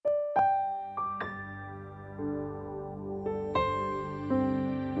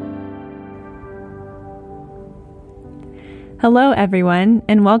Hello, everyone,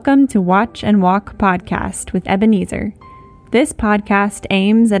 and welcome to Watch and Walk podcast with Ebenezer. This podcast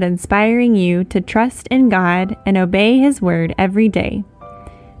aims at inspiring you to trust in God and obey His word every day.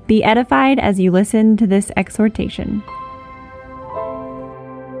 Be edified as you listen to this exhortation.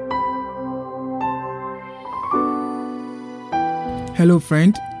 Hello,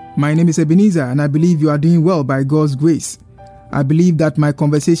 friend. My name is Ebenezer, and I believe you are doing well by God's grace. I believe that my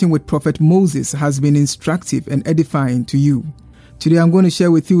conversation with Prophet Moses has been instructive and edifying to you. Today I'm going to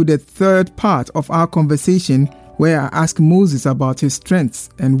share with you the third part of our conversation where I ask Moses about his strengths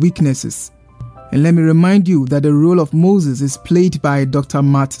and weaknesses. And let me remind you that the role of Moses is played by Dr.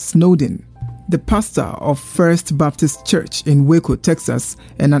 Matt Snowden, the pastor of First Baptist Church in Waco, Texas,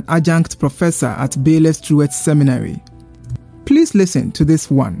 and an adjunct professor at Baylor Stewart Seminary. Please listen to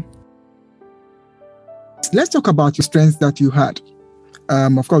this one. Let's talk about your strengths that you had.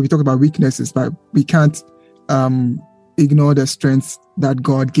 Of course, we talk about weaknesses, but we can't ignore the strengths that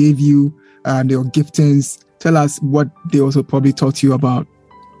God gave you and your giftings. Tell us what they also probably taught you about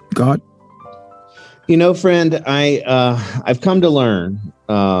God. You know, friend, I've come to learn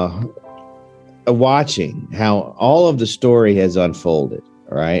watching how all of the story has unfolded,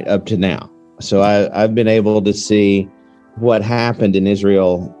 right, up to now. So I've been able to see what happened in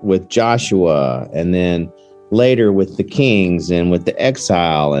Israel with Joshua, and then later with the kings and with the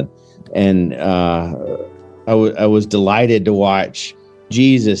exile, and I was delighted to watch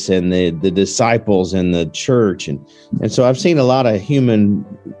Jesus and the disciples and the church, and so I've seen a lot of human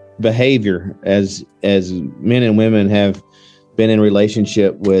behavior as men and women have been in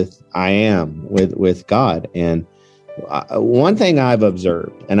relationship with with God. And one thing I've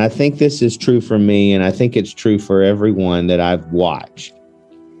observed, and I think this is true for me, and I think it's true for everyone that I've watched,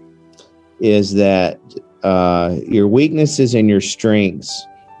 is that your weaknesses and your strengths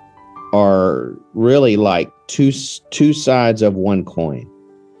are really like two sides of one coin.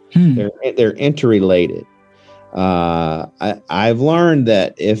 They're interrelated. I've learned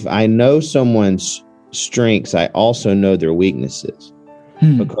that if I know someone's strengths, I also know their weaknesses,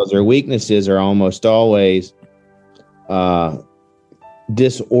 because their weaknesses are almost always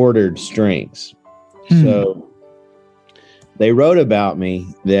disordered strengths. So they wrote about me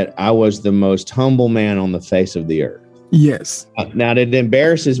that I was the most humble man on the face of the earth. Yes. Now, it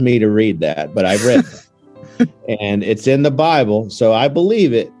embarrasses me to read that, but I've read it. And it's in the Bible, so I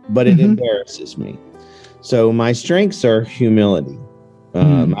believe it, but it embarrasses me. So my strengths are humility.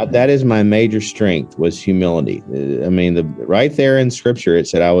 That is my major strength, was humility. I mean, right there in Scripture, it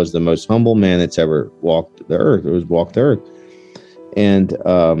said I was the most humble man that's ever walked the earth.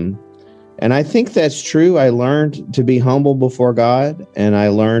 And I think that's true. I learned to be humble before God, and I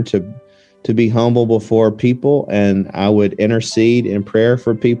learned to be humble before people, and I would intercede in prayer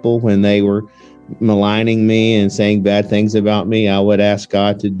for people when they were maligning me and saying bad things about me. I would ask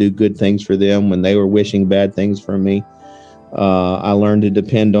God to do good things for them when they were wishing bad things for me. I learned to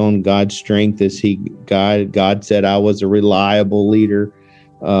depend on God's strength as God said I was a reliable leader,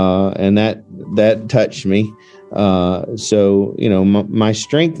 and that touched me. So, you know, my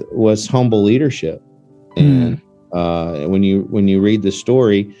strength was humble leadership. And when you read the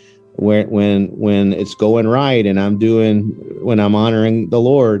story, when it's going right and when I'm honoring the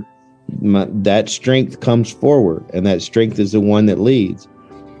Lord, that strength comes forward, and that strength is the one that leads.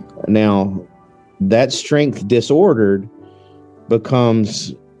 Now, that strength disordered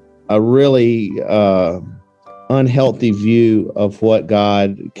becomes a really unhealthy view of what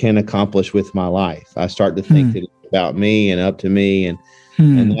God can accomplish with my life. I start to think that it's about me and up to me, and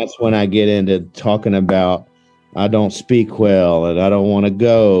that's when I get into talking about I don't speak well, and I don't want to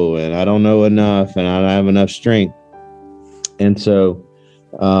go, and I don't know enough, and I don't have enough strength. And so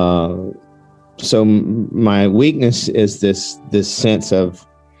my weakness is this sense of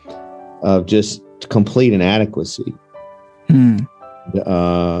just complete inadequacy. And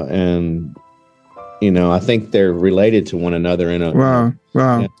you know, I think they're related to one another in a wow.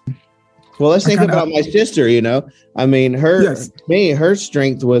 Yeah. Well, let's think about my sister. You know, I mean, her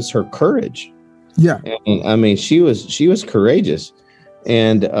strength was her courage. Yeah. And, I mean, she was courageous,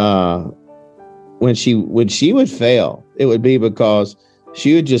 and when she would fail, it would be because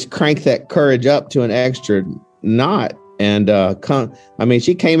she would just crank that courage up to an extra knot. And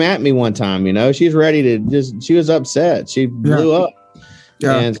she came at me one time, you know, she's ready to she was upset. She blew up.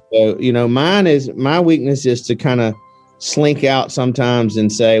 Yeah. And so, you know, my weakness is to kind of slink out sometimes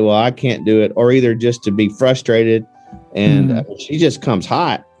and say, well, I can't do it, or either just to be frustrated. And she just comes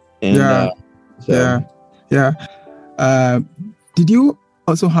hot. And did you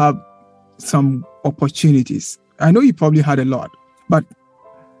also have some opportunities? I know you probably had a lot, but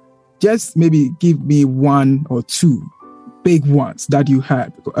just maybe give me one or two big ones that you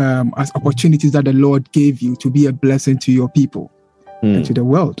had as opportunities that the Lord gave you to be a blessing to your people and to the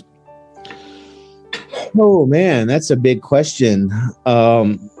world? Oh, man, that's a big question.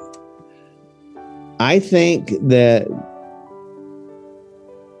 I think that,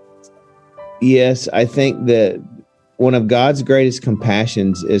 yes, I think that one of God's greatest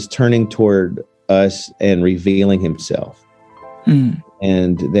compassions is turning toward us and revealing himself.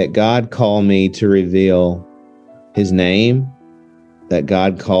 And that God called me to reveal his name, that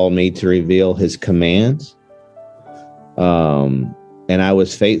God called me to reveal his commands. And I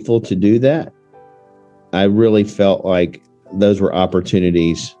was faithful to do that. I really felt like those were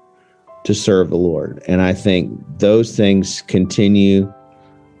opportunities to serve the Lord. And I think those things continue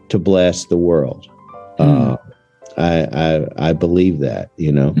to bless the world. I believe that,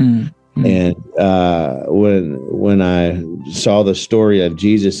 you know. And when I saw the story of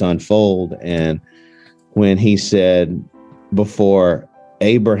Jesus unfold, and when he said, before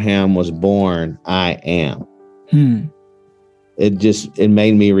Abraham was born, I am, it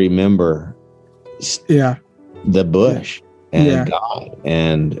made me remember the bush and God.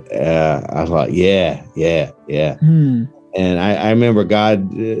 And I thought, yeah. And I remember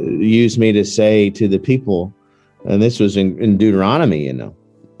God used me to say to the people, and this was in Deuteronomy, you know,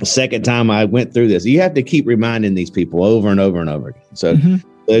 the second time I went through this, you have to keep reminding these people over and over and over again. So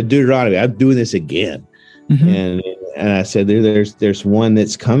Deuteronomy, I'm doing this again. And I said, there's one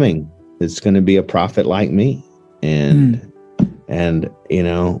that's coming that's going to be a prophet like me. And you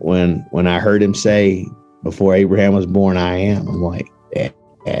know, when I heard him say, before Abraham was born, I am, I'm like,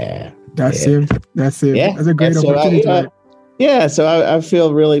 That's it. Yeah. That's a great opportunity. So I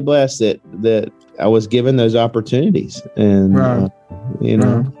feel really blessed that I was given those opportunities, and you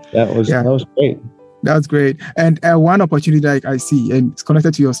know, that was great. That's great. And one opportunity that I see, and it's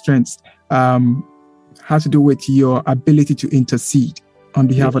connected to your strengths, has to do with your ability to intercede on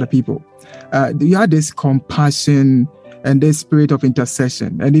behalf of the people. You had this compassion and this spirit of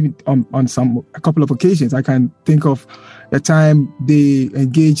intercession, and even on a couple of occasions, I can think of the time they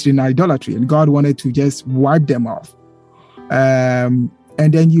engaged in idolatry, and God wanted to just wipe them off. And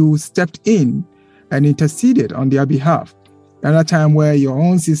then you stepped in and interceded on their behalf. Another time where your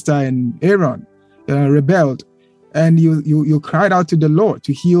own sister and Aaron rebelled, and you cried out to the Lord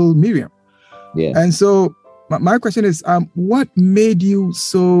to heal Miriam. Yeah. And so my question is, what made you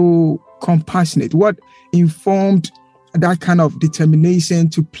so compassionate? What informed that kind of determination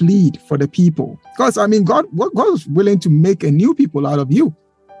to plead for the people? Because I mean, God was willing to make a new people out of you.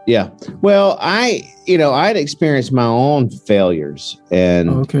 Yeah. Well, I'd experienced my own failures,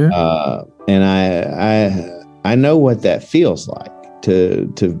 and I know what that feels like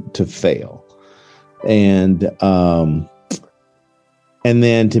to fail, and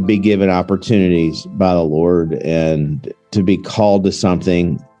then to be given opportunities by the Lord and to be called to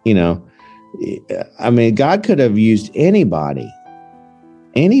something, you know. I mean, God could have used anybody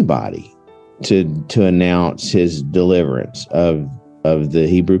to announce his deliverance of the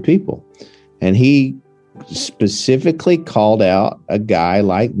Hebrew people. And he specifically called out a guy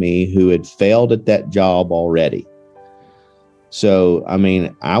like me who had failed at that job already. So, I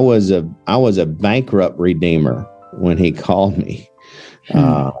mean, I was a bankrupt redeemer when he called me.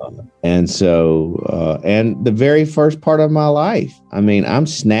 And so, and the very first part of my life, I mean, I'm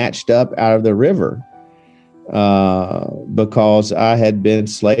snatched up out of the river because I had been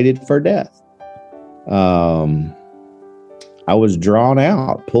slated for death. I was drawn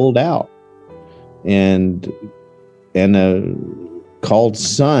out, pulled out, and called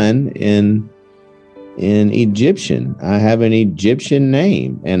son in Egyptian. I have an Egyptian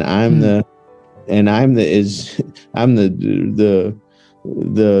name, and I'm the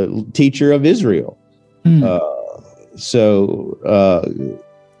teacher of Israel.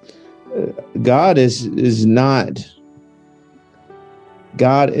 God is not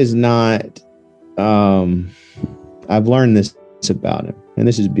I've learned this about him, and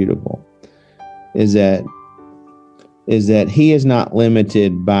this is beautiful, is that he is not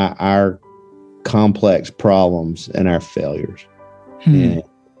limited by our complex problems and our failures. And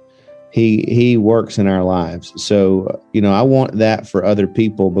he works in our lives. So, you know, I want that for other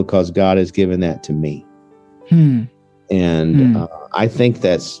people because God has given that to me. And I think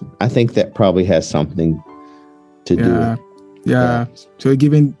that probably has something to do with it. Yeah. So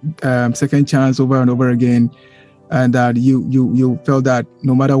giving second chance over and over again, and that you felt that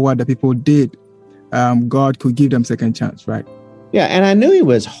no matter what the people did, God could give them second chance, right? Yeah, and I knew he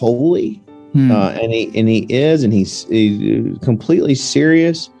was holy, and he's completely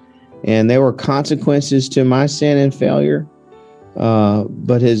serious. And there were consequences to my sin and failure.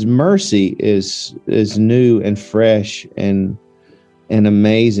 but his mercy is new and fresh and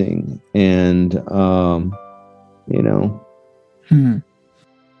amazing. And,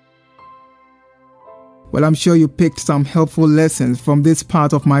 Well, I'm sure you picked some helpful lessons from this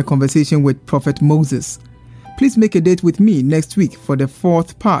part of my conversation with Prophet Moses. Please make a date with me next week for the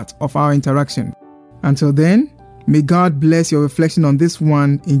fourth part of our interaction. Until then, may God bless your reflection on this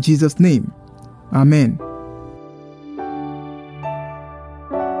one in Jesus' name. Amen.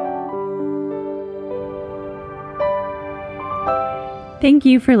 Thank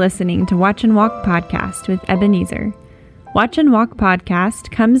you for listening to Watch and Walk Podcast with Ebenezer. Watch and Walk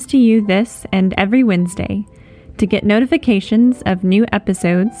Podcast comes to you this and every Wednesday. To get notifications of new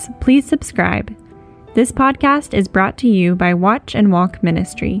episodes, please subscribe. This podcast is brought to you by Watch and Walk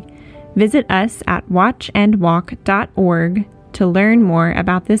Ministry. Visit us at watchandwalk.org to learn more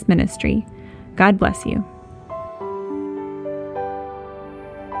about this ministry. God bless you.